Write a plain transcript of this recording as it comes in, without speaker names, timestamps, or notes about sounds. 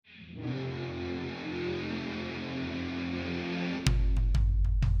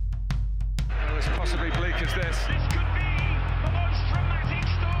possibly bleak as this? This could be the most dramatic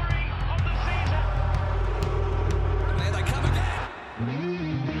story of the season. Here they come again.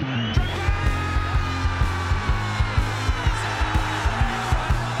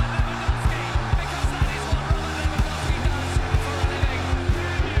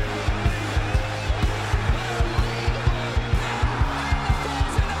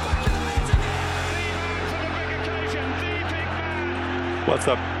 What's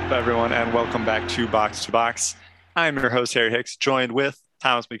up, everyone, and welcome back to Box to Box. I'm your host, Harry Hicks, joined with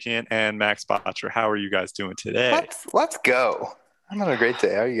Thomas McKeon and Max Botcher. How are you guys doing today? Let's go. I'm having a great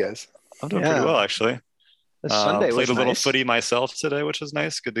day. How are you guys? I'm doing pretty well, actually. Sunday played was a little nice. footy myself today, which was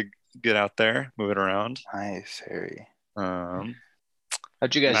nice. Good to get out there, move it around. Nice, Harry. Um,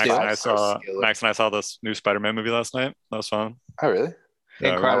 How'd you guys Max do? and I saw this new Spider-Man movie last night. That was fun. Oh, really?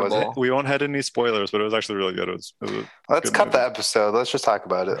 Yeah, Incredible. we won't head any spoilers, but it was actually really good. It was Let's good cut movie. the episode. Let's just talk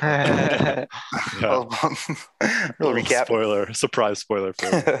about it. Yeah. Little recap. Surprise spoiler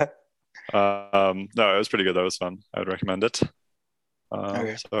for no, it was pretty good. That was fun. I would recommend it.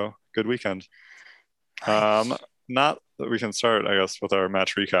 Okay. So good weekend. Not that we can start, I guess, with our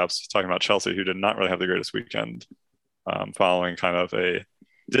match recaps, talking about Chelsea, who did not really have the greatest weekend, following kind of a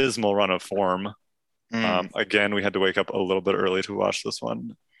dismal run of form. Again, we had to wake up a little bit early to watch this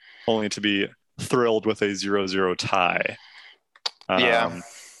one, only to be thrilled with a 0-0 tie. Yeah.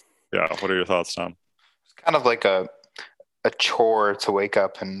 What are your thoughts, Tom? It's kind of like a chore to wake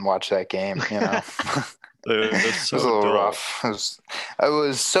up and watch that game, you know. It It was a little rough. I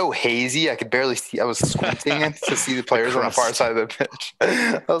was so hazy, I could barely see. I was squinting to see the players on the far side of the pitch.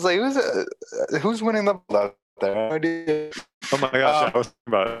 I was like, who's winning the ball out there? No idea. Oh my gosh!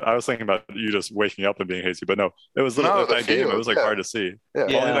 I was thinking about you just waking up and being hazy, but no, it was No, at the that game. It field, was like yeah. hard to see. Yeah,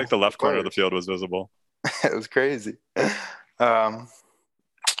 Yeah. Only like the left corner of the field was visible. It was crazy.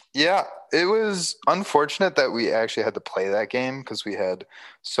 Yeah, it was unfortunate that we actually had to play that game because we had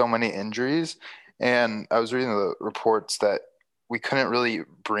so many injuries. And I was reading the reports that we couldn't really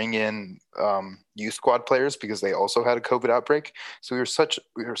bring in youth squad players because they also had a COVID outbreak. So we were such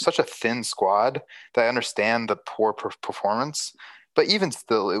a thin squad that I understand the poor performance. But even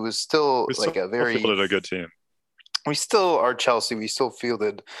still, it was still We like still a very fielded a good team. we still are Chelsea. We still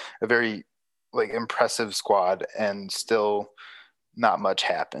fielded a very like impressive squad, and still not much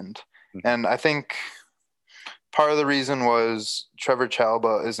happened. Mm-hmm. And I think part of the reason was Trevor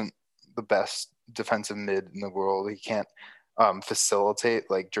Chalobah isn't the best defensive mid in the world. He can't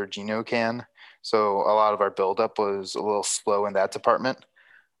facilitate like Jorginho can. So a lot of our buildup was a little slow in that department.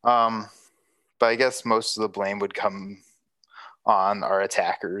 But I guess most of the blame would come on our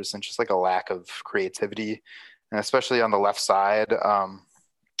attackers and just like a lack of creativity. And especially on the left side,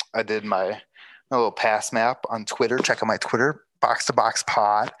 I did my little pass map on Twitter. Check out my Twitter, Box to Box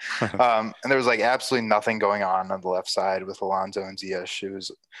Pod. And there was like absolutely nothing going on the left side with Alonso and Ziyech. It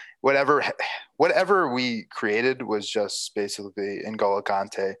was whatever we created was just basically N'Golo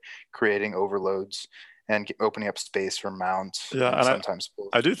Kante creating overloads and opening up space for Mount. Yeah, and sometimes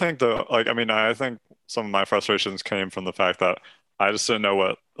I do think though, I think some of my frustrations came from the fact that I just didn't know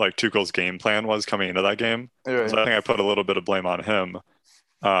what like Tuchel's game plan was coming into that game. Right. So I think I put a little bit of blame on him,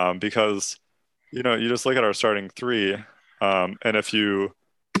 because you just look at our starting three, and if you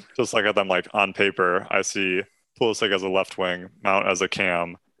just look at them like on paper, I see Pulisic as a left wing, Mount as a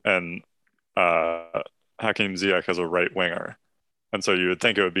cam, and Hakim Ziyech as a right winger. And so you would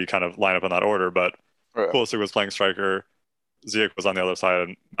think it would be kind of line up in that order, but Right. Pulisic was playing striker, Ziyech was on the other side,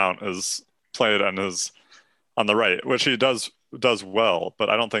 and Mount is played and is on the right, which he does well, but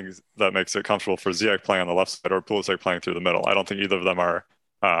I don't think that makes it comfortable for Ziyech playing on the left side or Pulisic playing through the middle. I don't think either of them are,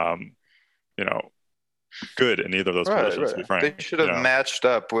 good in either of those positions, to be frank. They should have matched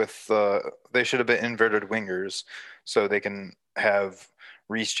up with they should have been inverted wingers so they can have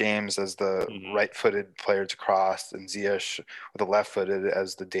Reece James as the right-footed player to cross and Ziyech with the left-footed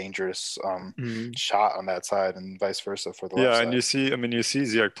as the dangerous shot on that side, and vice versa for the left side. And you see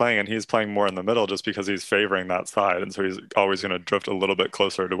Ziyech playing, and he's playing more in the middle just because he's favoring that side, and so he's always going to drift a little bit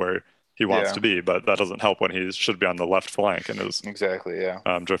closer to where he wants to be, but that doesn't help when he should be on the left flank and is exactly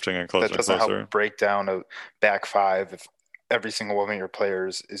drifting in closer that doesn't and closer. help break down a back five if every single one of your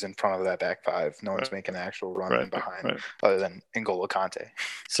players is in front of that back five. No one's making an actual run in behind other than N'Golo Kante.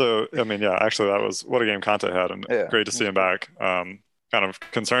 So, actually that was what a game Kante had, and great to see him back. Kind of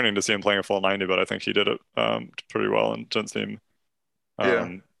concerning to see him playing a full 90, but I think he did it pretty well and didn't seem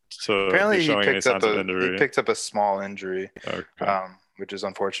so apparently showing any signs of injury. He picked up a small injury, Okay. Which is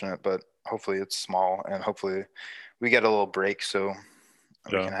unfortunate, but hopefully it's small and hopefully we get a little break so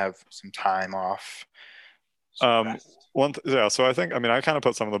we can have some time off. So I think, I kind of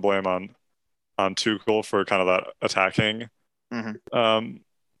put some of the blame on on Tuchel for kind of that attacking. Mhm.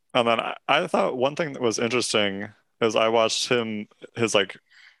 And then I thought one thing that was interesting is I watched his like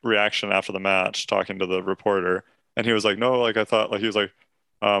reaction after the match talking to the reporter, and he was like, no, like I thought, like he was like,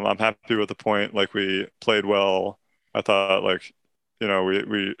 I'm happy with the point, like we played well. I thought like,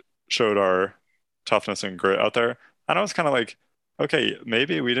 we showed our toughness and grit out there. And I was kind of like, okay,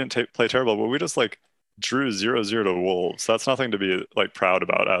 maybe we didn't play terrible, but we just like drew 0-0 to Wolves. That's nothing to be like proud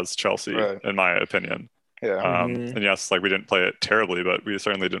about as Chelsea, Right. in my opinion. Yeah. Mhm. And yes, like we didn't play it terribly, but we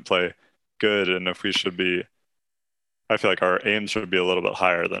certainly didn't play good. And if we should be, I feel like our aim should be a little bit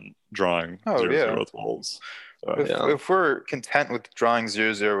higher than drawing Oh, 0-0 yeah. with Wolves. So, If we're content with drawing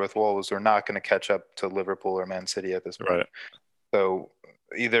 0-0 with Wolves, we're not going to catch up to Liverpool or Man City at this point. right. So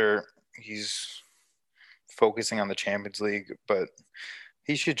either he's focusing on the Champions League, but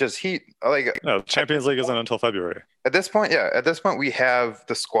he should just No, Champions League isn't until February. at this point, we have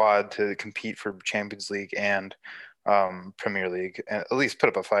the squad to compete for Champions League and Premier League, and at least put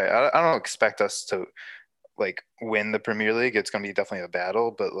up a fight. I don't expect us to like win the Premier League. It's going to be definitely a battle,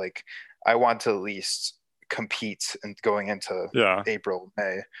 but like I want to at least compete and going into Yeah. April,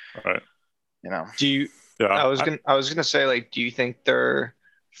 May. Right. Do you? Yeah. I was gonna say, like, do you think their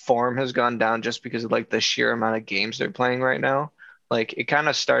form has gone down just because of like the sheer amount of games they're playing right now? Like, it kind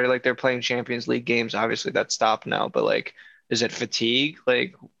of started like they're playing Champions League games. Obviously, that's stopped now. But like, is it fatigue?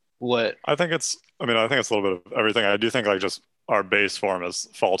 Like, what? I think it's a little bit of everything. I do think like just our base form has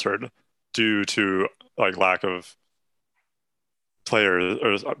faltered due to like lack of players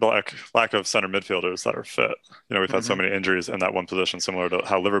or lack of center midfielders that are fit. We've had so many injuries in that one position, similar to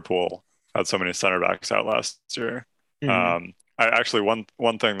how Liverpool had so many center backs out last year. Mhm. I actually one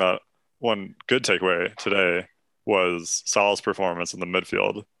good takeaway today was Salah's performance in the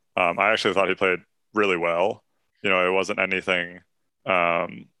midfield. I actually thought he played really well. It wasn't anything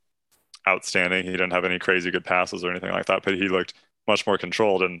outstanding. He didn't have any crazy good passes or anything like that, but he looked much more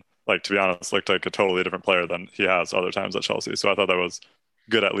controlled and, like, to be honest, looked like a totally different player than he has other times at Chelsea. So I thought that was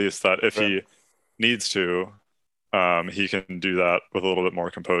good, at least that if he needs to, he can do that with a little bit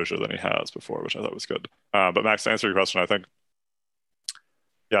more composure than he has before, which I thought was good. But Max, to answer your question, I think,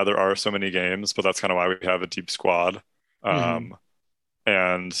 yeah, there are so many games, but that's kind of why we have a deep squad. And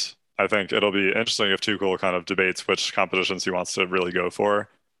I think it'll be interesting if Tuchel kind of debates which competitions he wants to really go for.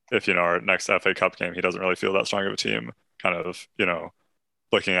 If, our next FA Cup game, he doesn't really feel that strong of a team, kind of,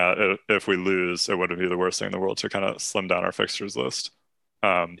 looking at it, if we lose, it wouldn't be the worst thing in the world to kind of slim down our fixtures list.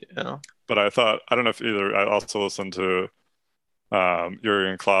 Yeah. But I don't know if I also listened to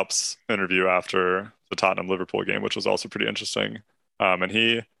Jurgen Klopp's interview after the Tottenham Liverpool game, which was also pretty interesting.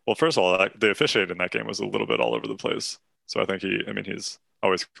 And first of all, the officiating in that game was a little bit all over the place. So I think he's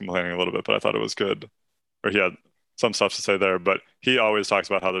always complaining a little bit, but I thought it was good. Or he had some stuff to say there, but he always talks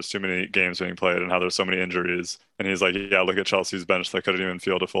about how there's too many games being played and how there's so many injuries. And he's like, yeah, look at Chelsea's bench. They couldn't even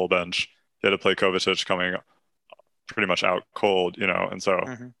field a full bench. He had to play Kovacic coming pretty much out cold, And so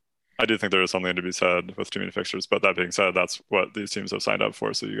I do think there is something to be said with too many fixtures. But that being said, that's what these teams have signed up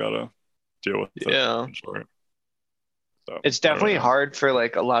for. So you got to deal with it. Yeah. Sure. So, It's definitely hard for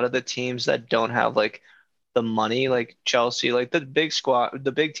like a lot of the teams that don't have like the money, like Chelsea, like the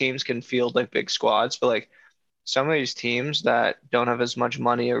big teams can field like big squads, but like some of these teams that don't have as much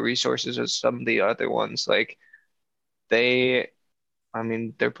money or resources as some of the other ones, like they're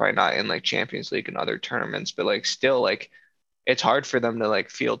probably not in like Champions League and other tournaments, but like still like it's hard for them to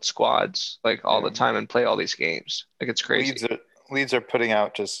like field squads like all the time and play all these games. Like it's crazy. Leeds are putting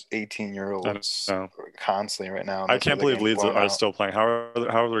out just 18-year-olds constantly right now. I can't believe Leeds are still playing. How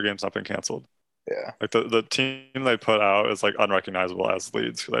are their games not been canceled? Yeah. Like the team they put out is like unrecognizable as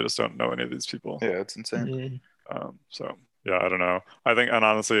Leeds because I just don't know any of these people. Yeah, it's insane. So yeah, I don't know. I think, and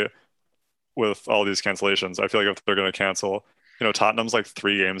honestly, with all these cancellations, I feel like if they're going to cancel, Tottenham's like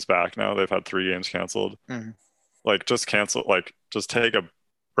 3 games back now. They've had 3 games canceled. Like just cancel, like just take a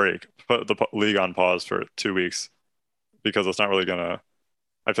break, put the league on pause for 2 weeks because it's not really gonna.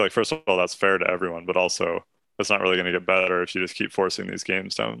 I feel like first of all that's fair to everyone, but also it's not really gonna get better if you just keep forcing these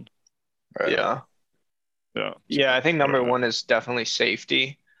games down. Right. Yeah. I think number one is definitely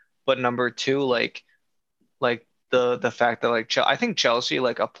safety, but number two, like the fact that like I think Chelsea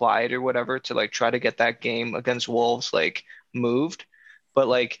like applied or whatever to like try to get that game against Wolves like moved, but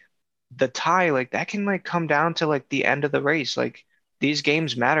like the tie like that can like come down to like the end of the race. Like these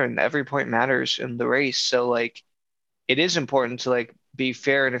games matter and every point matters in the race. So like it is important to like be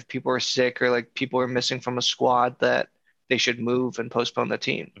fair, and if people are sick or like people are missing from a squad, that they should move and postpone the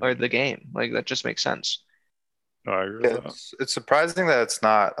team or the game. Like that just makes sense. No, I agree with that. It's surprising that it's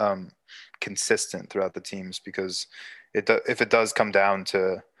not consistent throughout the teams because if it does come down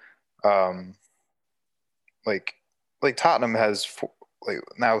to like Tottenham has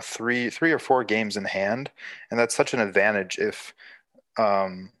now three or four games in hand, and that's such an advantage if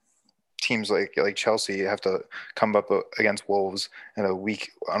teams like Chelsea have to come up against Wolves on a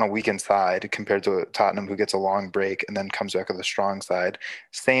weakened side compared to Tottenham, who gets a long break and then comes back with a strong side.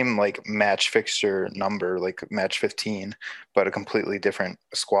 Same like match fixture number, like match 15, but a completely different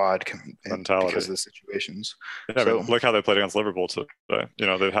squad mentality because of the situations. Yeah, I mean, look how they played against Liverpool today.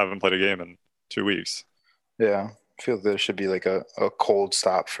 They haven't played a game in 2 weeks. Yeah, I feel there should be like a cold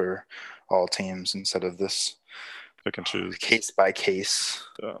stop for all teams instead of this pick and choose case by case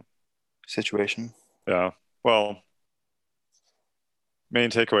situation. Yeah. Well, main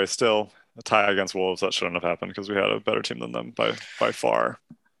takeaway still a tie against Wolves. That shouldn't have happened because we had a better team than them by far.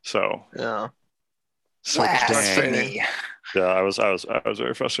 So yeah. So frustrating. Yeah, I was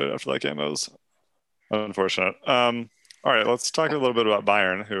very frustrated after that game. It was unfortunate. All right, let's talk a little bit about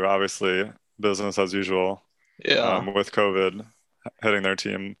Bayern, who obviously business as usual. With COVID hitting their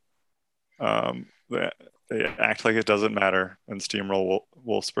team, they act like it doesn't matter and steamroll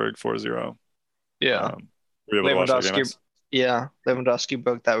Wolfsburg 4-0. Yeah. Were you able to watch that game? Yeah, Lewandowski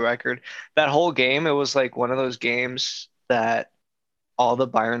broke that record. That whole game, it was like one of those games that all the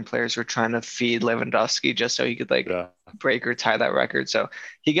Bayern players were trying to feed Lewandowski just so he could break or tie that record. So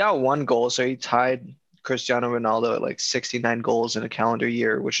he got 1 goal, so he tied Cristiano Ronaldo at like 69 goals in a calendar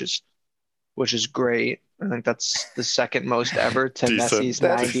year, which is great. I think that's the second most ever to Messi's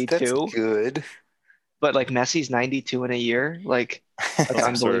 92. That's good. But like Messi's 92 in a year, like that's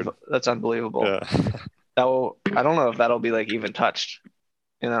unbelievable. That's unbelievable. Yeah. I don't know if that'll be like even touched,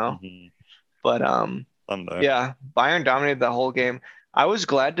 Mm-hmm. But Someday. yeah, Bayern dominated the whole game. I was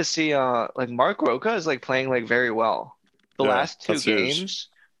glad to see like Marc Roca is like playing like very well. The last two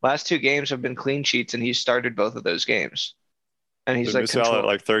games have been clean sheets, and he started both of those games. And he's like Musiala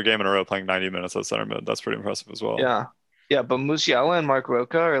like third game in a row playing 90 minutes at center mid. That's pretty impressive as well. Yeah, but Musiala and Marc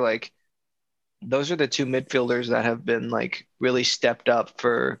Roca are like, those are the two midfielders that have been like really stepped up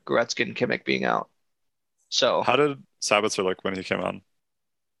for Goretzka and Kimmich being out. So how did Sabitzer look when he came on?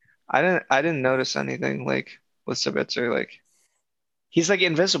 I didn't notice anything like with Sabitzer. Like he's like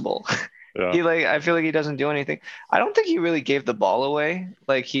invisible. Yeah. I feel like he doesn't do anything. I don't think he really gave the ball away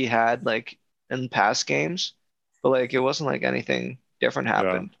like he had like in past games, but like it wasn't like anything different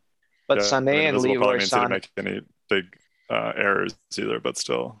happened. Yeah. But Sané and Leroy Sané didn't make any big errors either, but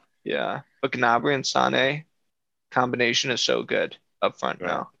still. Yeah, but Gnabry and Sané combination is so good up front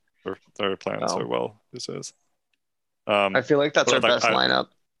now. They're playing so well these days. I feel like that's our best lineup.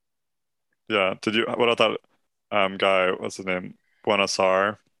 Yeah. What about that guy? What's his name?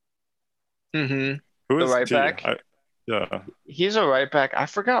 Buenassar. Mm-hmm. Who is the right back? Yeah. He's a right back. I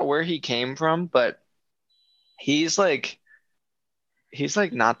forgot where he came from, but he's like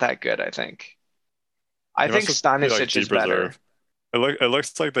not that good, I think. I think Stanisic is better. It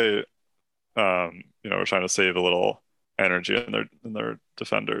looks like they were trying to save a little energy in their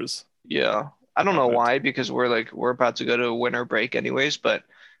defenders. Yeah. I don't know why, because we're about to go to a winter break anyways, but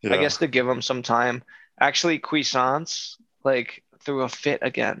I guess to give them some time. Actually, Cuisance like threw a fit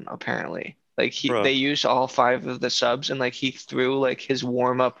again, apparently. Like they used all 5 of the subs, and like he threw like his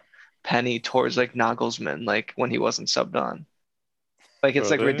warm-up penny towards like Nagelsmann like when he wasn't subbed on. Like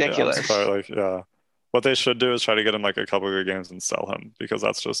it's ridiculous. What they should do is try to get him like a couple of good games and sell him, because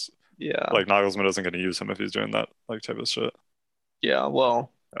that's just like Nagelsmann isn't going to use him if he's doing that like type of shit. Yeah,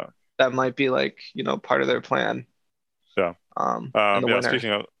 well, that might be like part of their plan. Yeah.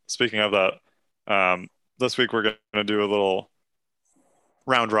 Speaking of that, this week we're going to do a little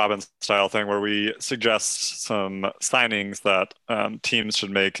round robin style thing where we suggest some signings that teams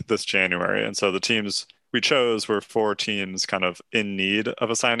should make this January. And so the teams we chose were 4 teams kind of in need of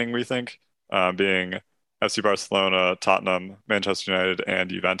a signing, we think, being FC Barcelona, Tottenham, Manchester United,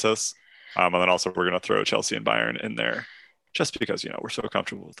 and Juventus. And then also we're going to throw Chelsea and Bayern in there just because, we're so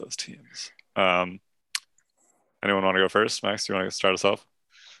comfortable with those teams. Anyone want to go first? Max, do you want to start us off?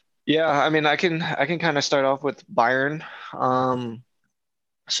 Yeah, I mean, I can kind of start off with Bayern.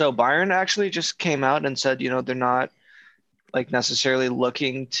 So Bayern actually just came out and said, they're not like necessarily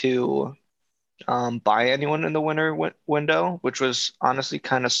looking to buy anyone in the winter window, which was honestly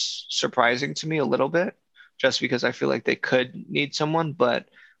kind of surprising to me a little bit, just because I feel like they could need someone. But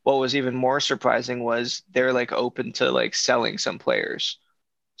what was even more surprising was they're like open to like selling some players.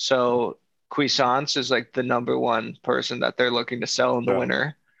 So Cuisance is like the number 1 person that they're looking to sell in the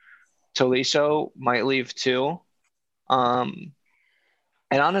winter. Tolisso might leave too. And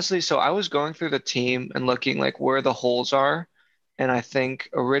honestly, so I was going through the team and looking like where the holes are. And I think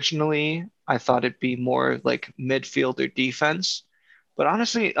originally I thought it'd be more like midfield or defense. But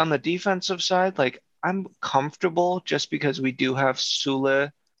honestly, on the defensive side, like I'm comfortable just because we do have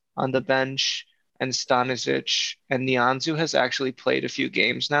Sule on the bench and Stanisic, and Nianzou has actually played a few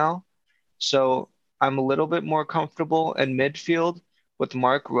games now. So I'm a little bit more comfortable in midfield with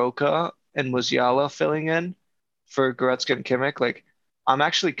Mark Roca and Musiala filling in for Goretzka and Kimmich. Like I'm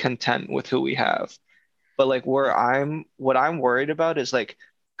actually content with who we have. But like what I'm worried about is like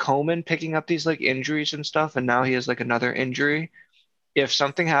Coman picking up these like injuries and stuff, and now he has like another injury. If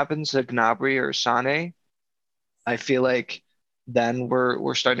something happens to Gnabry or Sane, I feel like then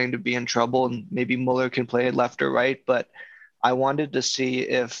we're starting to be in trouble, and maybe Muller can play it left or right. But I wanted to see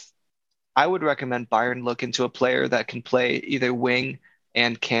if I would recommend Bayern look into a player that can play either wing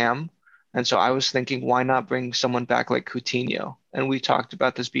and cam. And so I was thinking, why not bring someone back like Coutinho? And we talked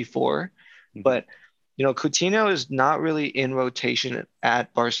about this before, but Coutinho is not really in rotation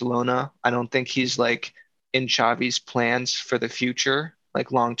at Barcelona. I don't think he's like in Xavi's plans for the future,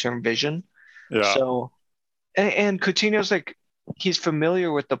 like long-term vision. Yeah. So, and Coutinho's like, he's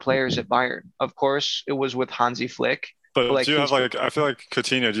familiar with the players at Bayern. Of course, it was with Hansi Flick. But like do you have like, I feel like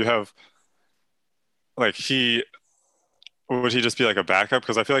Coutinho, do you have like would he just be like a backup?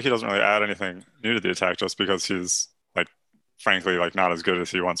 Because I feel like he doesn't really add anything new to the attack just because he's like, frankly, like not as good as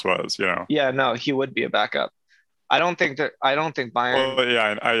he once was, you know? Yeah, no, he would be a backup. I don't think Bayern. Well,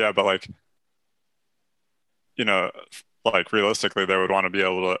 yeah, yeah, but like, like realistically, they would want to be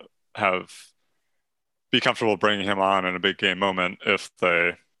able to be comfortable bringing him on in a big game moment if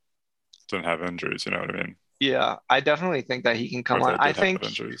they didn't have injuries. You know what I mean? Yeah, I definitely think that he can come Or on. if they did have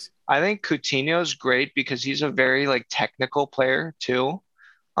injuries. I think Coutinho's great because he's a very like technical player too.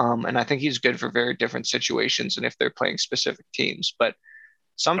 And I think he's good for very different situations and if they're playing specific teams. But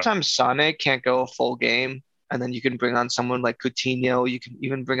sometimes Sane can't go a full game, and then you can bring on someone like Coutinho. You can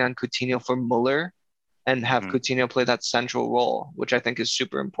even bring on Coutinho for Muller and have Coutinho play that central role, which I think is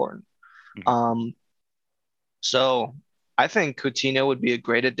super important. So I think Coutinho would be a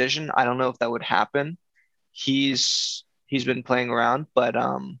great addition. I don't know if that would happen. He's been playing around, but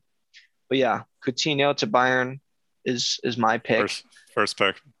yeah, Coutinho to Bayern is my pick. First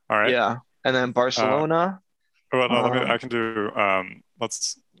pick. All right. Yeah, and then Barcelona. Well, no, I can do.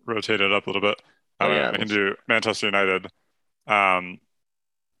 Let's rotate it up a little bit. I can do Manchester United.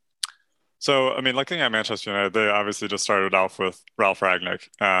 So I mean, looking at Manchester United, they obviously just started off with Ralph Ragnick,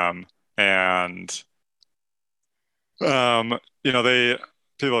 and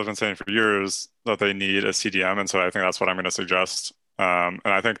people have been saying for years that they need a CDM, and so I think that's what I'm going to suggest. And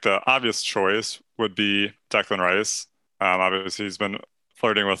I think the obvious choice would be Declan Rice. Obviously, he's been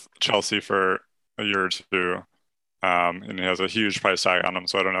flirting with Chelsea for a year or two, and he has a huge price tag on him.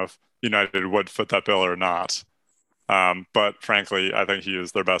 So I don't know if United would fit that bill or not. But frankly, I think he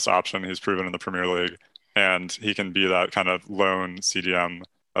is their best option. He's proven in the Premier League, and he can be that kind of lone CDM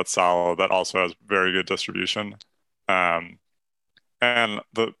that's solid, that also has very good distribution. And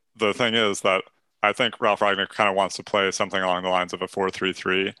the thing is that I think Ralph Ragnick kind of wants to play something along the lines of a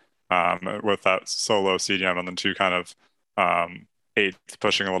 4-3-3 with that solo CDM and then two kind of eighth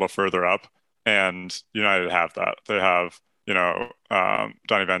pushing a little further up. And United have that. They have,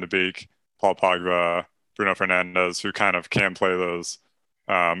 Donny van de Beek, Paul Pogba, Bruno Fernandes, who kind of can play those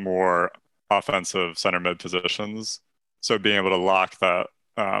more offensive center mid positions. So being able to lock that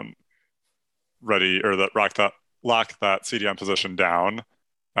lock that CDM position down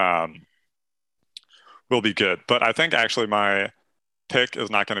will be good. But I think actually my pick is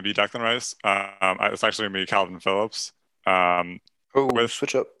not going to be Declan Rice. It's actually going to be Calvin Phillips.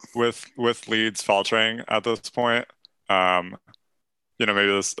 Switch up. With Leeds faltering at this point.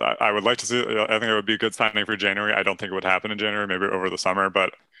 Maybe this, I would like to see, I think it would be a good signing for January. I don't think it would happen in January, maybe over the summer,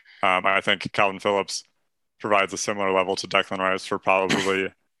 but I think Calvin Phillips provides a similar level to Declan Rice for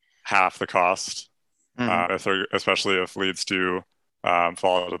probably half the cost, especially if Leeds do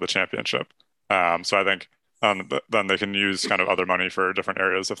fall out of the championship. So I think then they can use kind of other money for different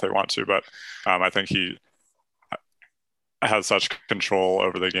areas if they want to, but I think he has such control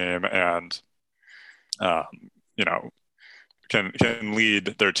over the game and, can lead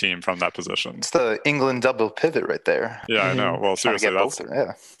their team from that position. It's the England double pivot right there. Yeah, I know. Well, seriously,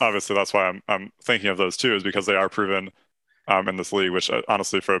 obviously that's why I'm thinking of those two, is because they are proven in this league, which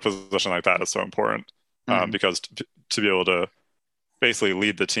honestly for a position like that is so important because to be able to basically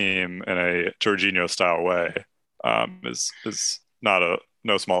lead the team in a Jorginho style way is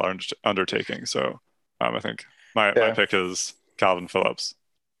no small undertaking. So I think my pick is Calvin Phillips.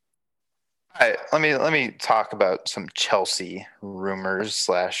 All right, let me talk about some Chelsea rumors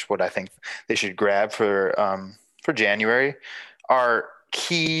 / what I think they should grab for January. Our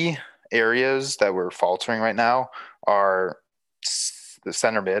key areas that we're faltering right now are the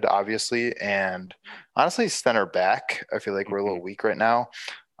center mid, obviously, and honestly, center back. I feel like we're a little weak right now.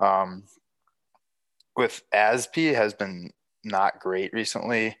 With Aspi has been not great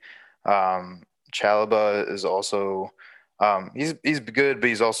recently. Chalobah is also he's good, but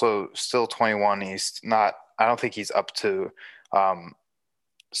he's also still 21. He's not. I don't think he's up to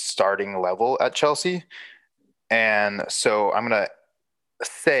starting level at Chelsea. And so I'm gonna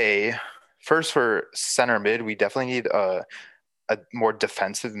say first for center mid, we definitely need a more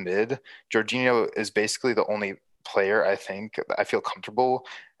defensive mid. Jorginho is basically the only player I think I feel comfortable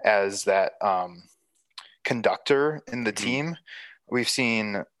as that conductor in the team. We've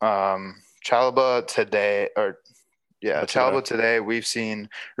seen Chalobah today, Chalobah today. We've seen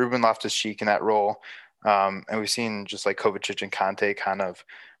Ruben Loftus-Cheek in that role, and we've seen just like Kovacic and Kante kind of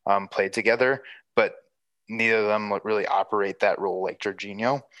play together, but neither of them would really operate that role like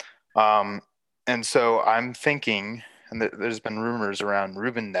Jorginho. And so I'm thinking, and there's been rumors around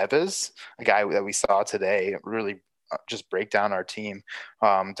Ruben Neves, a guy that we saw today, really just break down our team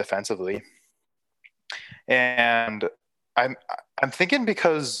defensively. And I'm thinking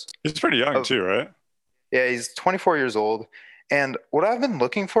because he's pretty young too, right? Yeah, he's 24 years old. And what I've been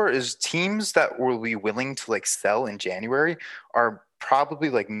looking for is teams that will be willing to like sell in January are probably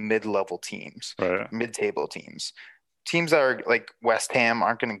like mid-level teams, right? Mid-table teams. Teams that are like West Ham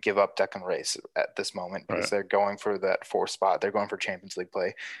aren't going to give up Declan Rice at this moment because they're going for that 4th spot. They're going for Champions League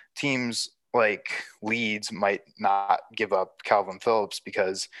play. Teams like Leeds might not give up Calvin Phillips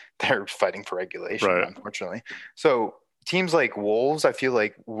because they're fighting for regulation, unfortunately. So teams like Wolves, I feel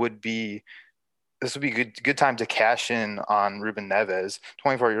like this would be good time to cash in on Ruben Neves,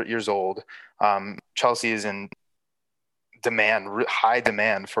 24 years old. Chelsea is in high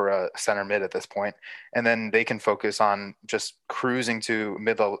demand for a center mid at this point, and then they can focus on just cruising to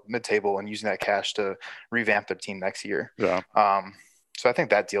mid-table and using that cash to revamp their team next year. Yeah. So I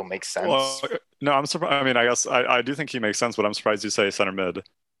think that deal makes sense. Well, no, I'm surprised. I mean, I guess I do think he makes sense, but I'm surprised you say center mid,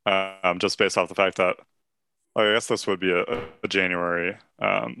 just based off the fact that I guess this would be a January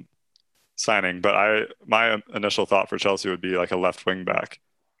signing. But my initial thought for Chelsea would be like a left wing back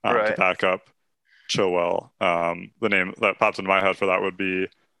to back up Chilwell. The name that popped into my head for that would be,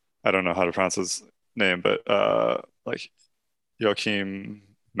 I don't know how to pronounce his name, but like Joachim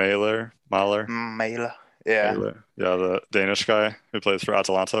Mahler. Yeah, the Danish guy who plays for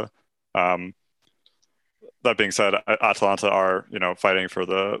Atalanta. That being said, Atalanta are fighting for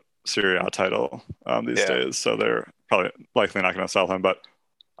the Serie A title these days, so they're probably likely not going to sell him. But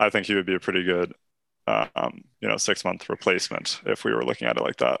I think he would be a pretty good 6-month replacement if we were looking at it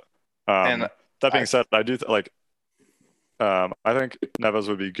like that. And that being said, I do I think Neves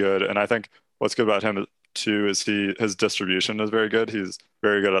would be good, and I think what's good about him too is his distribution is very good. He's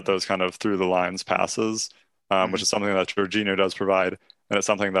very good at those kind of through the lines passes, which is something that Jorginho does provide, and it's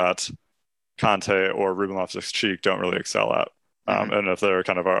something that Kante or Ruben Loftus-Cheek don't really excel at. And if they're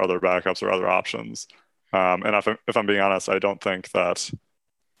kind of our other backups or other options, and if I'm being honest, I don't think that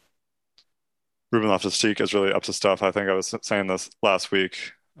Ruben Loftus-Cheek is really up to stuff. I think I was saying this last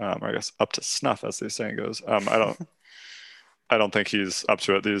week, or I guess up to snuff, as the saying goes. I don't think he's up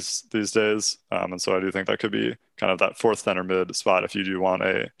to it these days, and so I do think that could be kind of that 4th center mid spot if you do want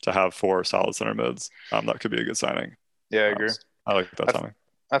to have 4 solid center mids. That could be a good signing. Yeah, I agree. I like that timing.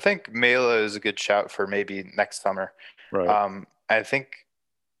 I think Mela is a good shout for maybe next summer. Right. I think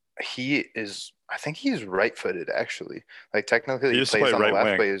he's right-footed actually. Like technically he plays on the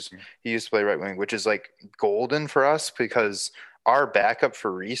left, but he used to play right wing, which is like golden for us because our backup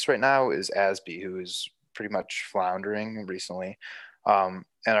for Reece right now is Asby, who is pretty much floundering recently. And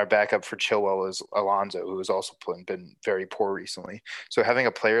our backup for Chilwell is Alonso, who has also been very poor recently. So having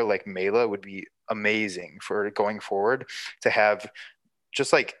a player like Mela would be amazing for going forward to have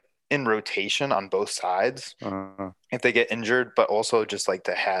just like in rotation on both sides if they get injured, but also just like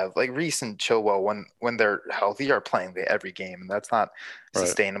to have like Reece and Chilwell when they're healthy are playing every game, and that's not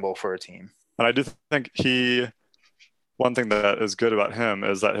sustainable for a team. And I do think one thing that is good about him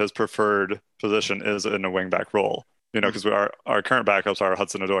is that his preferred position is in a wingback role. Because our current backups are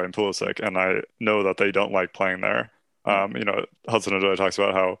Hudson-Odoi and Pulisic, and I know that they don't like playing there. Hudson-Odoi talks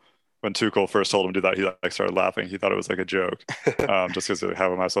about how when Tuchel first told him to do that, he started laughing. He thought it was like a joke, just because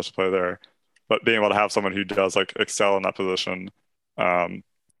how am I supposed to play there? But being able to have someone who does like excel in that position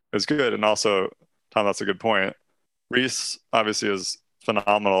is good. And also, Tom, that's a good point. Reece obviously is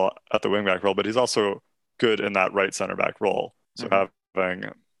phenomenal at the wingback role, but he's also good in that right center back role. So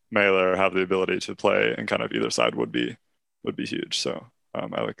having Mailer have the ability to play in kind of either side would be huge. So I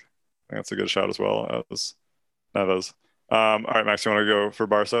think that's a good shout as well as Neves. All right, Max, you want to go for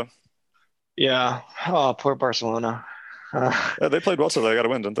Barca? Yeah. Oh, poor Barcelona. Yeah, they played well, so they got a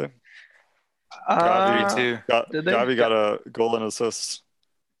win, didn't they? Uh, 3-2. did they? Gavi got a goal and assist.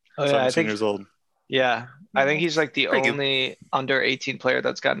 Oh yeah, I 17 think years old. yeah, I think he's like the Pretty good. only under 18 player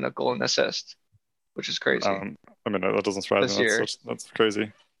that's gotten a goal and assist, which is crazy I mean, that doesn't surprise this me. year. That's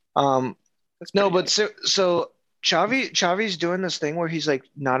crazy. That's No, pretty but so Xavi's doing this thing where he's like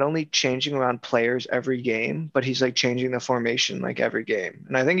not only changing around players every game, but he's like changing the formation like every game.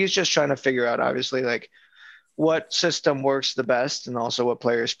 And I think he's just trying to figure out obviously like what system works the best and also what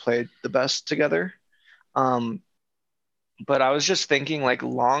players play the best together. Um, but I was just thinking like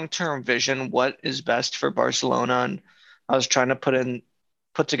long-term vision, what is best for Barcelona? And I was trying to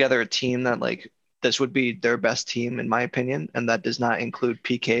put together a team that like this would be their best team in my opinion, and that does not include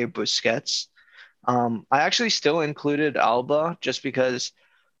PK Busquets. I actually still included Alba just because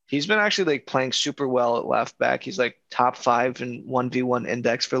he's been actually like playing super well at left back. He's like top 5 in 1v1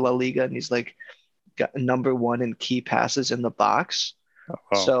 index for La Liga, and he's like got number 1 in key passes in the box.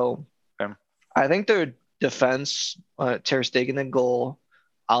 Oh, So Okay. I think their defense, Ter Stegen in goal,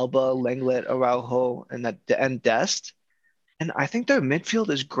 Alba, Lenglet, Araujo, and Dest. And I think their midfield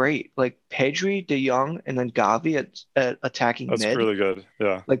is great. Like Pedri, De Jong, and then Gavi at attacking that's mid. really good.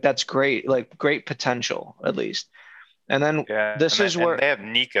 Yeah. Like that's great. Like great potential at least. And then Yeah, this and is they, where and they have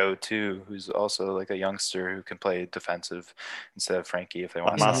Nico too, who's also like a youngster who can play defensive instead of Frankie if they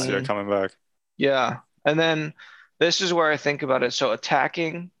want. Masia coming back. yeah. And then this is where I think about it. So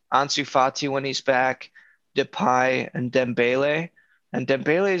attacking Ansu Fati when he's back, Depay and Dembele. And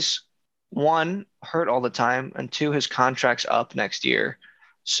Dembele's 1 hurt all the time, and 2 his contract's up next year.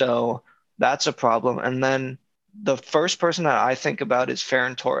 So that's a problem. And then the first person that I think about is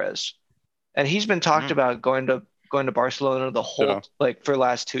Ferran Torres. And he's been talked about going to Barcelona the whole like for the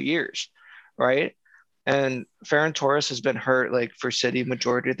last 2 years, right? And Ferran Torres has been hurt like for City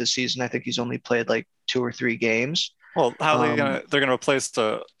majority of the season. I think he's only played like 2 or 3 games. Well, how are they're gonna replace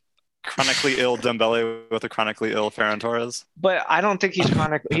the chronically ill Dembele with a chronically ill Ferran Torres? But I don't think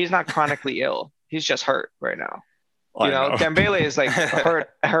he's not chronically ill. He's just hurt right now. Well, You know, Dembele is like hurt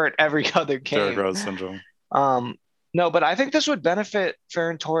every other Derrick game. Rose syndrome. No, but I think this would benefit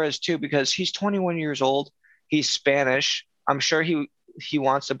Ferran Torres too because he's 21 years old. He's Spanish. I'm sure he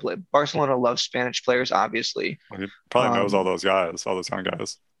wants to play. Barcelona loves Spanish players, obviously. He probably knows all those guys, all those young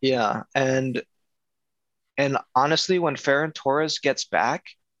guys. Yeah, and honestly, when Ferran Torres gets back,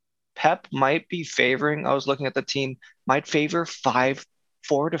 Pep might be favoring. I was looking at the team, might favor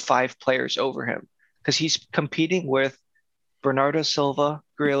 4 to 5 players over him because he's competing with Bernardo Silva,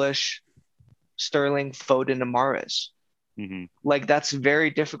 Grealish, Sterling, Foden, and Mahrez. Mm-hmm. Like that's very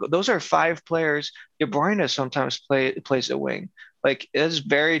difficult. Those are 5 players. De Bruyne sometimes plays a wing. Like it's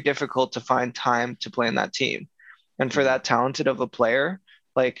very difficult to find time to play in that team. And for that talented of a player,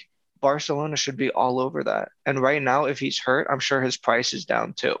 like Barcelona should be all over that. And right now, if he's hurt, I'm sure his price is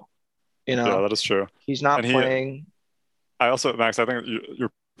down too. You know, Yeah, that is true. he's not playing. I also, Max, I think your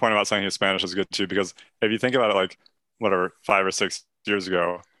point about saying he's Spanish is good too, because if you think about it, like whatever 5 or 6 years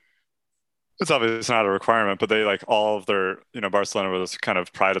ago, it's obviously not a requirement, but they like all of their, Barcelona was kind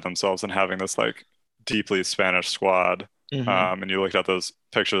of prided themselves in having this like deeply Spanish squad. Mhm. And you looked at those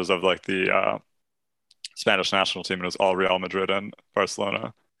pictures of like the Spanish national team, and it was all Real Madrid and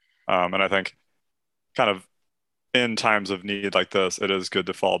Barcelona. And I think kind of in times of need like this, it is good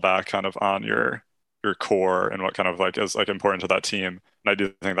to fall back kind of on your core and what kind of like is like important to that team. And I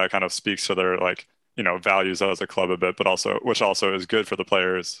do think that kind of speaks to their like, values as a club a bit, but also, which also is good for the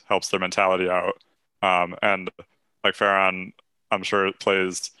players, helps their mentality out. And like Ferran, I'm sure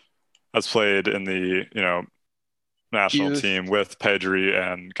has played in the, national Youth. team with Pedri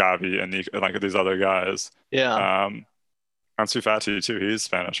and Gavi and Nico, like these other guys. Yeah. Ansu Fati too, he's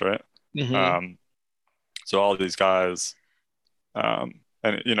Spanish, right? Mhm. So all of these guys, and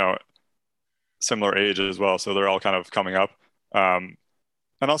similar age as well, so they're all kind of coming up.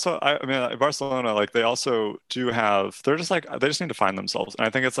 And also, I mean, Barcelona, like they also do have, they just need to find themselves, and I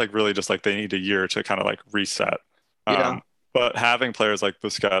think it's like really just like they need a year to kind of like reset. Yeah. But having players like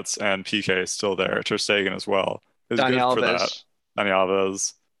Busquets and PK still there, Ter Stegen as well, is Dani good for that. Alves.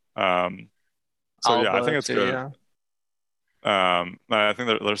 Dani Alves. So yeah, I Alba think it's too, good. yeah. I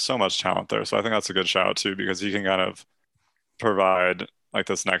think there's so much talent there, so I think that's a good shout too, because he can kind of provide like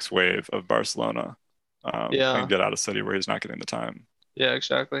this next wave of Barcelona, Yeah. and get out of City where he's not getting the time. Yeah,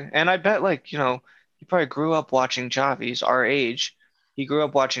 exactly. And I bet like, he probably grew up watching Xavi. He's our age. He grew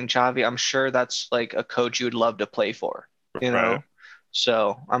up watching Xavi. I'm sure that's like a coach you would love to play for, you know? Right.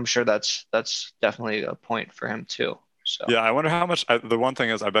 So I'm sure that's definitely a point for him too. So Yeah, I wonder how much. The one thing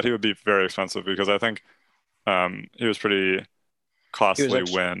is, I bet he would be very expensive, because I think he was pretty costly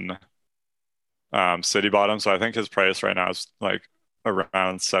ex- when City bought him, so I think his price right now is like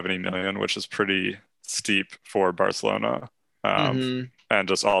around 70 million, which is pretty steep for Barcelona. Hmm. And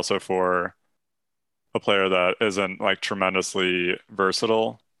just also for a player that isn't like tremendously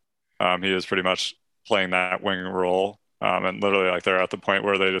versatile. He is pretty much playing that wing role. And literally like they're at the point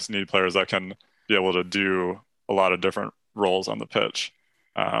where they just need players that can be able to do a lot of different roles on the pitch.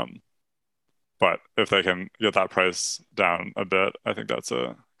 But if they can get that price down a bit, I think that's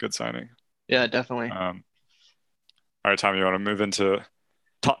a good signing. Yeah, definitely. All right, Tom, you want to move into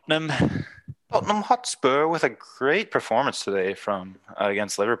Tottenham? Tottenham Hotspur with a great performance today from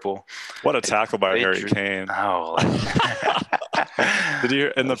against Liverpool. What a tackle by Harry Kane. Oh. Did you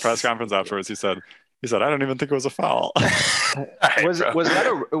hear in the press conference afterwards? He said, I don't even think it was a foul. Was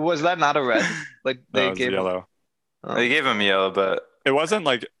that not a red? Like No, they it was gave yellow. They gave him yellow, but It wasn't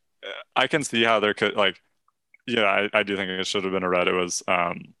like I can see how there could like, yeah, I do think it should have been a red. It was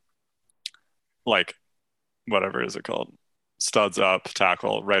like whatever is it called? Studs up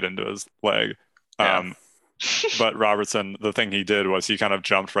tackle right into his leg. Yeah. But Robertson, the thing he did was he kind of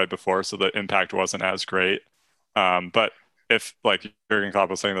jumped right before, so the impact wasn't as great. But if like Jurgen Klopp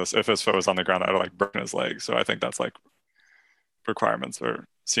was saying this, if his foot was on the ground, that would like burn his leg. So I think that's like requirements or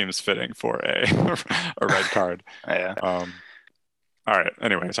seems fitting for a a red card. yeah. All right.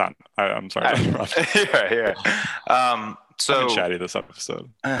 Anyway, Tom, I'm sorry. Yeah. So I've been chatty this episode.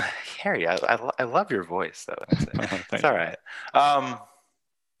 Harry, I love your voice though. It's Thank all right.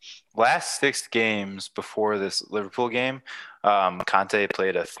 Last 6 games before this Liverpool game, Conte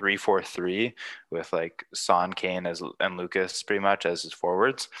played a 3-4-3 with like Son, Kane and Lucas pretty much as his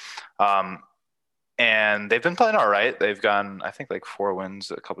forwards. And they've been playing all right. They've gone, I think, like 4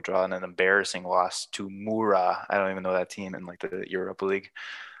 wins, a couple draws, and an embarrassing loss to Mura. I don't even know that team in like the Europa League.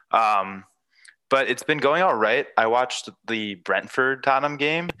 But it's been going all right. I watched the Brentford Tottenham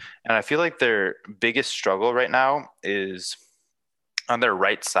game, and I feel like their biggest struggle right now is on their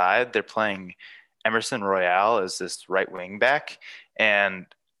right side. They're playing Emerson Royale as this right wing back, and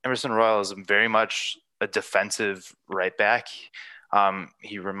Emerson Royale is very much a defensive right back.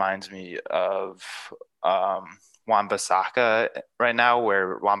 He reminds me of Wan-Bissaka right now,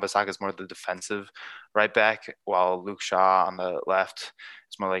 where Wan-Bissaka is more the defensive right back, while Luke Shaw on the left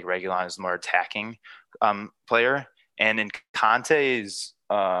is more like Reguilon is more attacking player. And in Conte's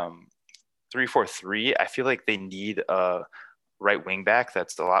 3-4-3, I feel like they need a right wing back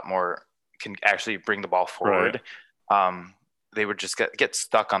that's a lot more can actually bring the ball forward. Right. They would just get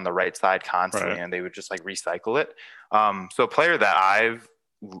stuck on the right side constantly, and they would just like recycle it. So a player that I've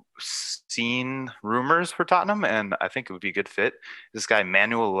seen rumors for Tottenham, and I think it would be a good fit, this guy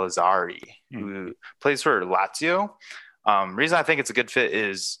Manuel Lazzari, who plays for Lazio. Reason I think it's a good fit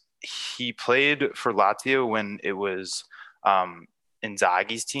is he played for Lazio when it was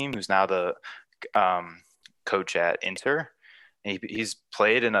Inzaghi's team, who's now the coach at Inter. And he's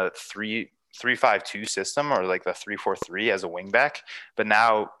played in a 3-5-2 system, or like the 3-4-3 as a wingback, but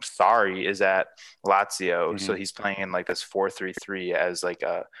now Sarri is at Lazio, so he's playing in like this 4-3-3 as like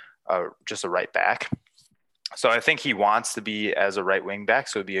a just a right back. So I think he wants to be as a right wing back,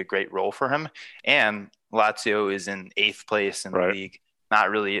 so it'd be a great role for him. And Lazio is in 8th place in the league, not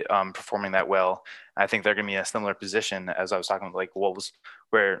really performing that well. I think they're going to be in a similar position as I was talking about, like Wolves,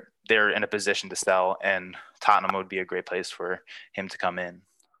 where they're in a position to sell, and Tottenham would be a great place for him to come in.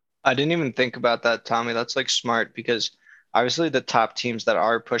 I didn't even think about that, Tommy. That's like smart, because obviously the top teams that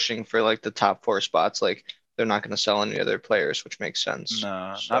are pushing for like the top 4 spots, like they're not going to sell any of their players, which makes sense.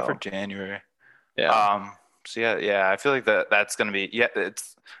 No, not for January. Yeah. So yeah, I feel like that's going to be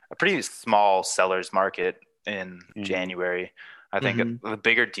it's a pretty small sellers market in January. I think the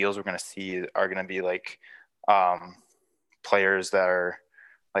bigger deals we're going to see are going to be like players that are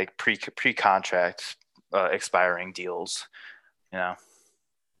like pre-contract expiring deals, you know.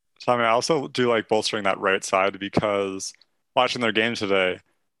 So I mean, I also do like bolstering that right side, because watching their game today,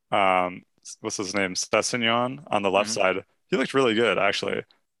 what's his name, Sessegnon on the left side, he looked really good actually.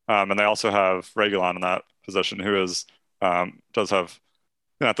 And they also have Reguilon in that position, who is does have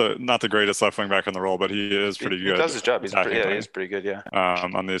not the greatest left wing back in the role, but he is pretty good. He does his job. He's pretty good. Yeah.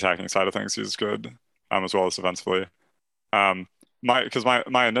 On the attacking side of things, he's good, as well as defensively.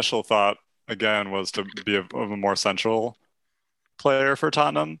 My initial thought again was to be of a more central player for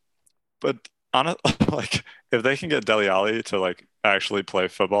Tottenham, but like if they can get Dele Alli to like actually play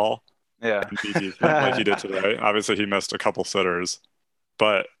football, and be decent, like he did today. Obviously, he missed a couple sitters,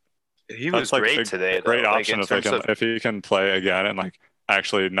 but he was like great today. Great option if he can play again and like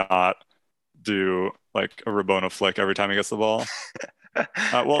actually not do like a Rabona flick every time he gets the ball.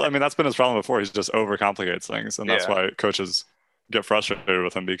 Well, I mean, that's been his problem before. He just overcomplicates things, and that's why coaches get frustrated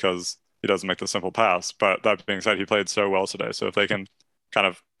with him because he doesn't make the simple pass. But that being said, he played so well today. So if they can kind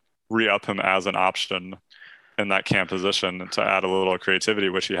of re-up him as an option in that cam position to add a little creativity,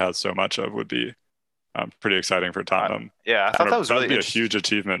 which he has so much of, would be pretty exciting for Tottenham. I thought that was really a huge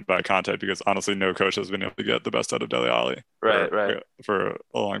achievement by Conte, because honestly, no coach has been able to get the best out of Dele Alli for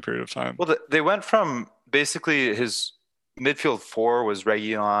a long period of time. Well, they went from basically his midfield four was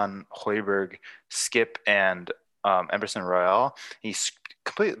Reguilon, Højbjerg, Skip, and Emerson Royal. He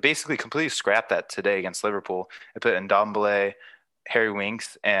basically completely scrapped that today against Liverpool. They put Ndombele, Harry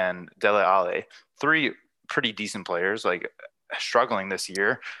Winks, and Dele Alli, three pretty decent players, like struggling this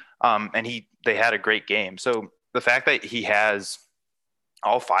year. And they had a great game. So the fact that he has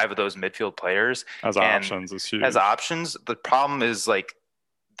all five of those midfield players as options is huge. As options, the problem is like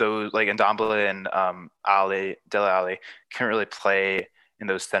those like Ndombele and Dele Alli can't really play in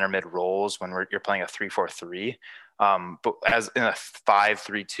those center mid roles when you're playing a 3-4-3. But as in a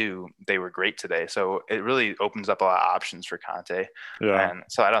 5-3-2, they were great today. So it really opens up a lot of options for Conte. Yeah. And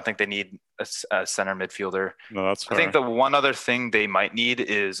so I don't think they need a center midfielder. No, that's fair. I think the one other thing they might need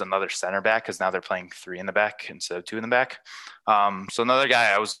is another center back, because now they're playing three in the back instead of two in the back. So another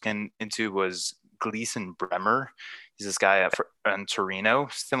guy I was into was Gleason Bremer. He's this guy in Torino.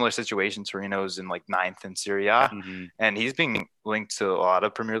 Similar situation. Torino's in like 9th in Serie A. And he's being linked to a lot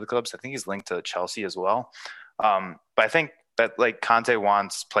of Premier League clubs. I think he's linked to Chelsea as well. But I think that like Conte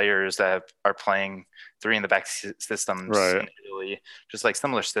wants players that are playing three in the back systems in Italy, just like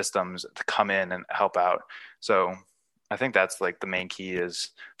similar systems, to come in and help out. So I think that's like the main key is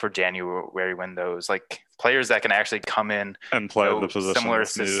for January windows, like players that can actually come in and play the position similar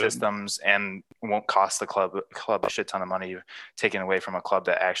systems and won't cost the club a shit ton of money, taken away from a club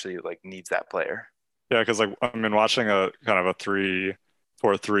that actually like needs that player. Yeah, because like I mean, watching a kind of a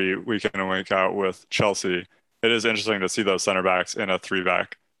 3-4-3 week in and week out with Chelsea, it is interesting to see those center backs in a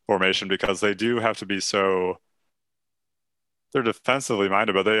 3-back formation, because they do have to be they're defensively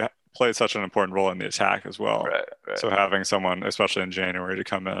minded, but they play such an important role in the attack as well. Right. So having someone, especially in January, to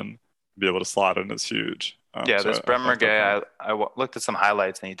come in, be able to slot in is huge. This Bremer guy, I looked at some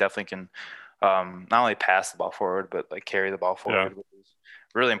highlights, and he definitely can not only pass the ball forward, but like carry the ball forward, which is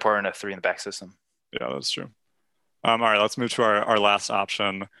really important in a 3 in the back system. Yeah, that's true. All right, let's move to our last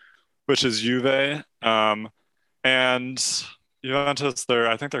option, which is Juve. And Juventus,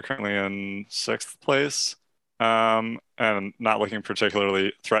 I think they're currently in 6th place, and not looking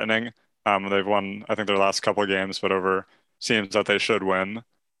particularly threatening. They've won, I think, their last couple of games, but seems that they should win.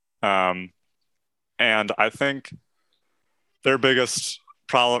 And I think their biggest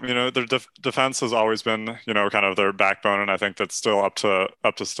problem, their defense has always been, kind of their backbone, and I think that's still up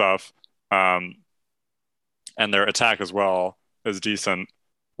to stuff. And their attack as well is decent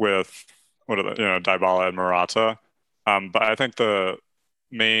with Dybala and Morata. But I think the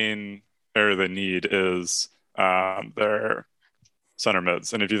main area they need is their center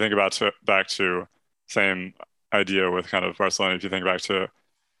mids. And if you think back to same idea with kind of Barcelona, if you think back to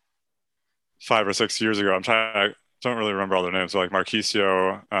 5 or 6 years ago, I don't really remember all their names. So like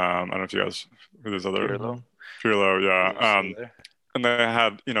Marquisio, I don't know if you guys, who there's other Pirlo, yeah. And they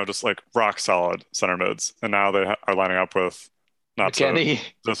had, just like rock solid center mids. And now they are lining up with, not McKennie, to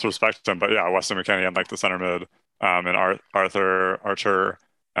disrespect them, but yeah, Weston McKennie and like the center mid, and Archer,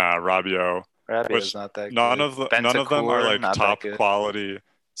 Rabiot. Rabiot's not that good. None of them are like top quality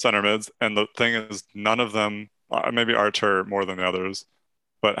center mids. And the thing is, none of them, maybe Archer more than the others,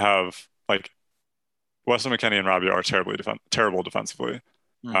 but have like Weston McKennie and Rabiot are terrible defensively.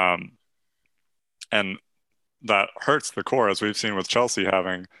 And that hurts the core, as we've seen with Chelsea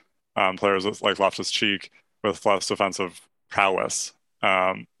having players with like Loftus-Cheek with less defensive prowess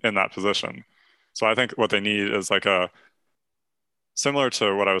in that position. So I think what they need is like similar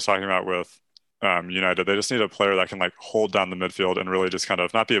to what I was talking about with United. They just need a player that can like hold down the midfield and really just kind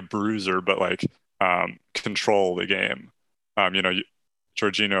of not be a bruiser, but like control the game.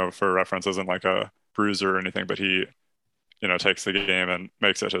 Jorginho, for reference, isn't like a bruiser or anything, but he, takes the game and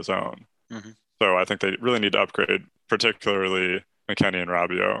makes it his own. So I think they really need to upgrade, particularly McKennie and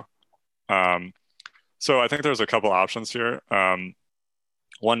Rabiot. So I think there's a couple options here.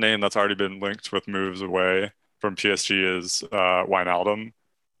 One name that's already been linked with moves away from PSG is Wijnaldum.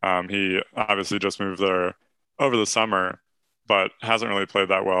 He obviously just moved there over the summer, but hasn't really played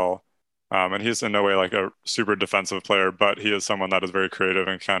that well. And he's in no way like a super defensive player, but he is someone that is very creative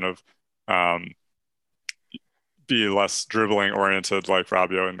and kind of be less dribbling oriented like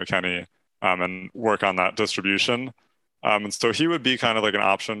Rabiot and McKennie, and work on that distribution. And so he would be kind of like an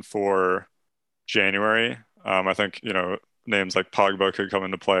option for January. I think, names like Pogba could come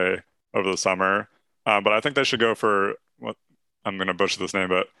into play over the summer. But I think they should go for I'm going to butcher this name,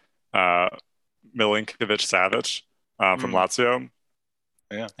 but Milinkovic-Savic from Lazio.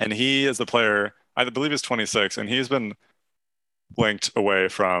 Yeah. And he is the player, I believe he's 26, and he's been linked away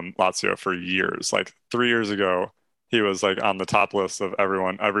from Lazio for years. Like 3 years ago, he was like on the top list of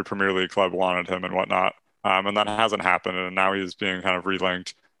everyone, every Premier League club wanted him and whatnot. And that hasn't happened, and now he's being kind of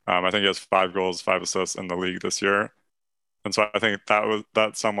relinked. I think he has 5 goals, 5 assists in the league this year. And so I think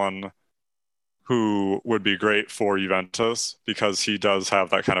that's someone who would be great for Juventus because he does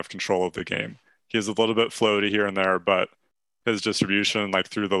have that kind of control of the game. He's a little bit floaty here and there, but his distribution, like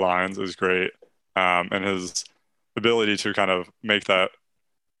through the lines, is great. And his ability to kind of make that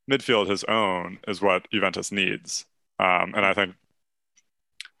midfield his own is what Juventus needs. And I think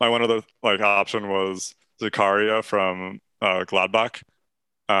my one other like option was Zakaria from Gladbach.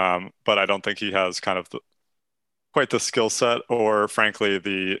 But I don't think he has kind of quite the skill set or frankly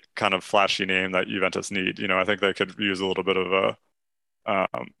the kind of flashy name that Juventus need. You know, I think they could use a little bit of a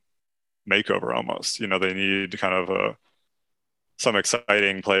makeover almost. You know, they need kind of some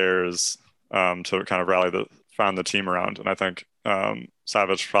exciting players to kind of found the team around. And I think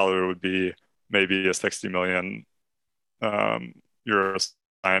Savic probably would be maybe a 60 million euro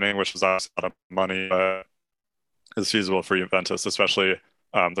signing, which is obviously a lot of money, but is feasible for Juventus, especially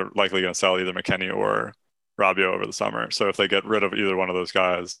they're likely going to sell either McKennie or Rabiot over the summer. So if they get rid of either one of those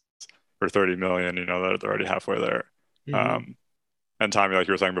guys for 30 million, you know, they're already halfway there. And Tommy, like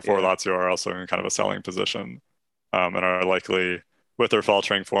you were saying before, Lazio are also in kind of a selling position and are likely, with their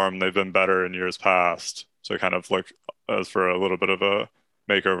faltering form, they've been better in years past. So kind of look as for a little bit of a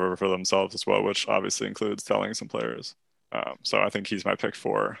makeover for themselves as well, which obviously includes selling some players. So I think he's my pick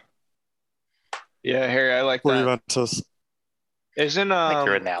for. Yeah, Harry, I like for that. Juventus. Isn't I like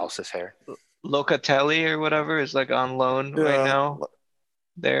your analysis, Harry. Locatelli or whatever is like on loan right now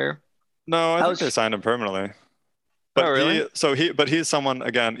there? No, I think they signed him permanently. But really? He's someone,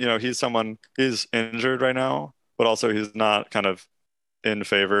 again, you know, he's injured right now, but also he's not kind of in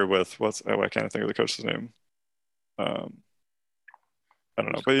favor with I can't think of the coach's name. I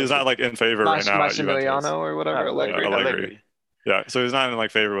don't know, but he's not like in favor right now at Juventus. Massimiliano or whatever. Allegri. Yeah, so he's not in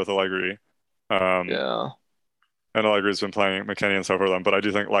like favor with Allegri. And Allegri's been playing McKennie and so for them, but I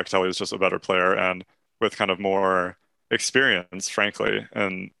do think Locatelli is just a better player and with kind of more experience, frankly,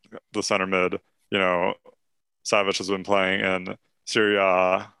 in the center mid. You know, Savic has been playing in Serie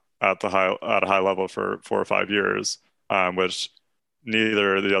A at a high level for 4 or 5 years, which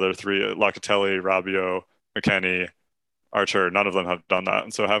neither of the other three, Locatelli, Rabiot, McKennie, Archer, none of them have done that.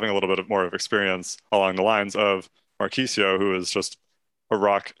 And so having a little bit more of experience along the lines of Marchisio, who is just a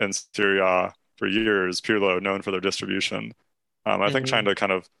rock in Serie A for years, Pirlo, known for their distribution. I think trying to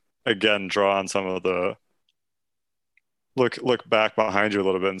kind of, again, draw on some of the look back behind you a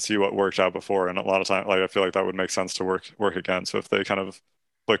little bit and see what worked out before. And a lot of time, like I feel like that would make sense to work again. So if they kind of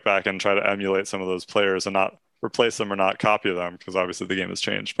look back and try to emulate some of those players and not replace them or not copy them, because obviously the game has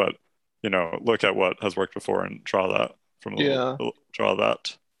changed, but you know, look at what has worked before and draw that from draw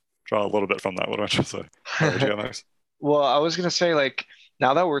a little bit from that. What am I trying to say? What you got next? Well, I was gonna say, like,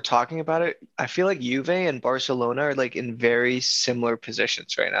 now that we're talking about it, I feel like Juve and Barcelona are like in very similar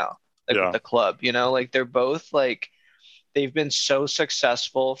positions right now, like with the club, you know, like they're both like, they've been so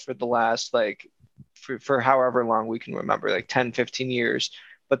successful for the last, like, for however long we can remember, like 10, 15 years.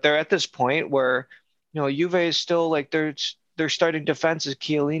 But they're at this point where, you know, Juve is still like, their starting defense is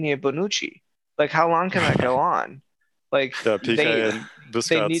Chiellini and Bonucci. Like, how long can that go on? Like, Piqué and Busquets.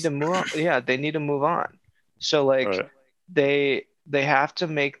 They need to move on. Yeah, they need to move on. So, like, they have to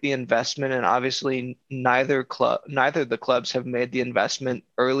make the investment, and obviously neither of the clubs have made the investment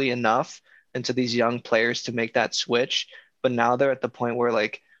early enough into these young players to make that switch. But now they're at the point where,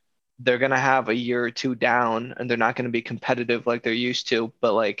 like, they're going to have a year or two down and they're not going to be competitive like they're used to,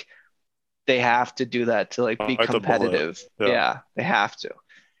 but like they have to do that to like be competitive. Yeah, they have to.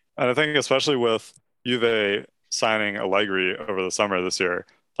 And I think especially with Juve signing Allegri over the summer this year,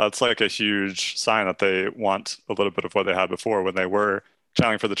 that's like a huge sign that they want a little bit of what they had before when they were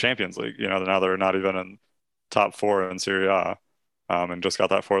challenging for the Champions League. You know, now they're not even in top 4 in Serie A, and just got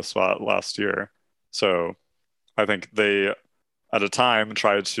that 4th spot last year. So I think they, at a time,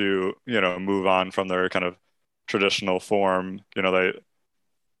 tried to, you know, move on from their kind of traditional form. You know, they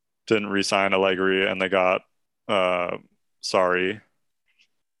didn't re-sign Allegri and they got Sarri.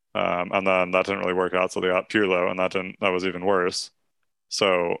 And then that didn't really work out, so they got Pirlo, and that was even worse.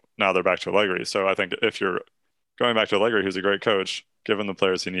 So now they're back to Allegri. So I think if you're going back to Allegri, who's a great coach, give him the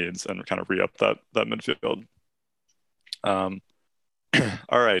players he needs and kind of re-up that midfield. All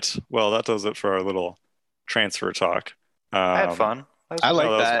right. Well, that does it for our little transfer talk. I had fun. I like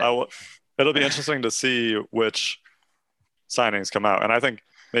that. It'll be interesting to see which signings come out. And I think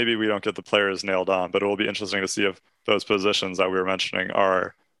maybe we don't get the players nailed on, but it will be interesting to see if those positions that we were mentioning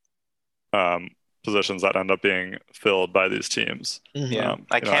are positions that end up being filled by these teams. Yeah,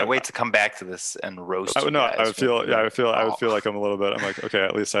 I can't wait to come back to this and roast. I would feel like I'm like, okay,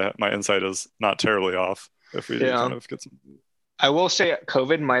 at least my insight is not terribly off if we kind of get some. I will say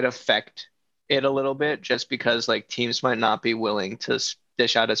COVID might affect it a little bit, just because like teams might not be willing to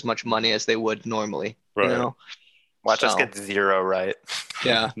dish out as much money as they would normally. Right. You know? Watch us get 0 right.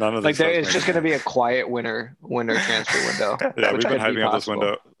 Yeah, none of like it's just going to be a quiet winter transfer window. Yeah, we've been hyping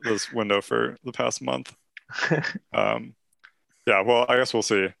up this window for the past month. Yeah, well, I guess we'll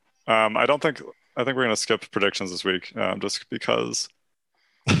see. I think we're going to skip predictions this week, just because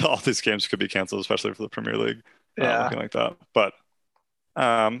all these games could be canceled, especially for the Premier League. Looking like that. But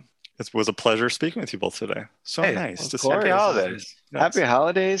it was a pleasure speaking with you both today. So nice to see you. Happy holidays. Happy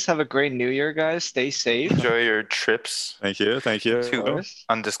holidays. Have a great New Year, guys. Stay safe. Enjoy your trips. Thank you. To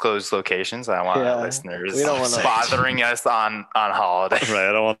undisclosed locations. I want our listeners bothering us on holidays. Right.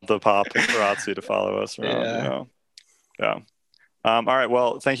 I don't want the paparazzi to follow us around. Yeah. All right.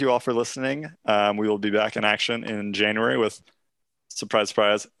 Well, thank you all for listening. We will be back in action in January with,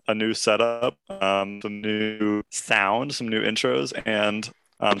 surprise, a new setup, some new sound, some new intros, and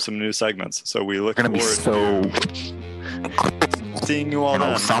some new segments. So we look forward to seeing you all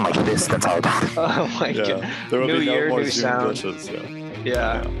then. Sound like this. That's how. Oh my god! There will new be year, no more new Zoom sound. glitches.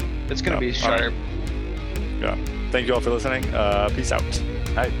 Yeah. It's gonna be sharp. Right. Yeah. Thank you all for listening. Peace out.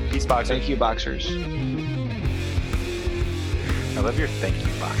 All right. Peace, boxers. Thank you, boxers. I love your thank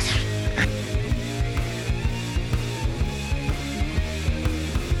you, boxers.